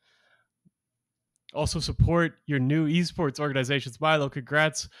streamers. Also support your new esports organizations. Milo,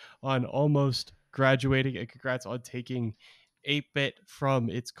 congrats on almost graduating, and congrats on taking 8-Bit from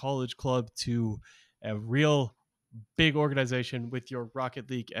its college club to a real big organization with your Rocket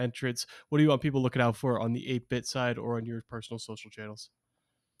League entrance. What do you want people looking out for on the 8-Bit side or on your personal social channels?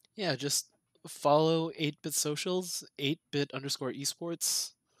 Yeah, just follow 8-Bit socials, 8-Bit underscore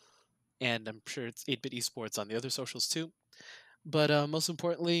esports, and I'm sure it's 8-Bit esports on the other socials too. But most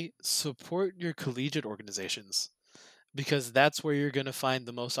importantly, support your collegiate organizations, because that's where you're going to find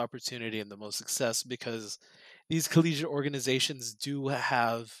the most opportunity and the most success, because these collegiate organizations do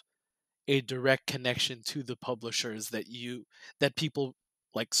have a direct connection to the publishers that people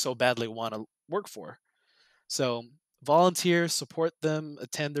like so badly want to work for. So volunteer, support them,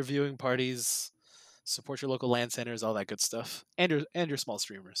 attend their viewing parties, support your local LAN centers, all that good stuff, and your small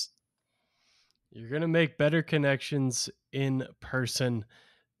streamers. You're going to make better connections in person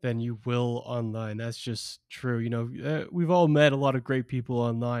than you will online. That's just true. We've all met a lot of great people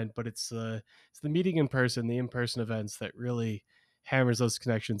online, but it's the meeting in person, the in-person events that really hammers those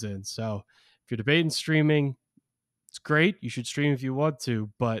connections in. So if you're debating streaming, it's great. You should stream if you want to,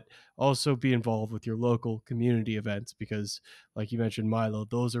 but also be involved with your local community events because, like you mentioned, Milo,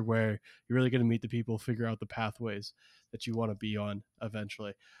 those are where you're really going to meet the people, figure out the pathways that you want to be on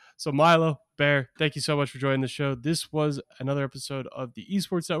eventually. So, Milo, Bear, thank you so much for joining the show. This was another episode of the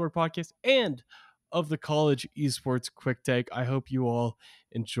Esports Network podcast and of the College Esports Quick Take. I hope you all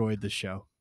enjoyed the show.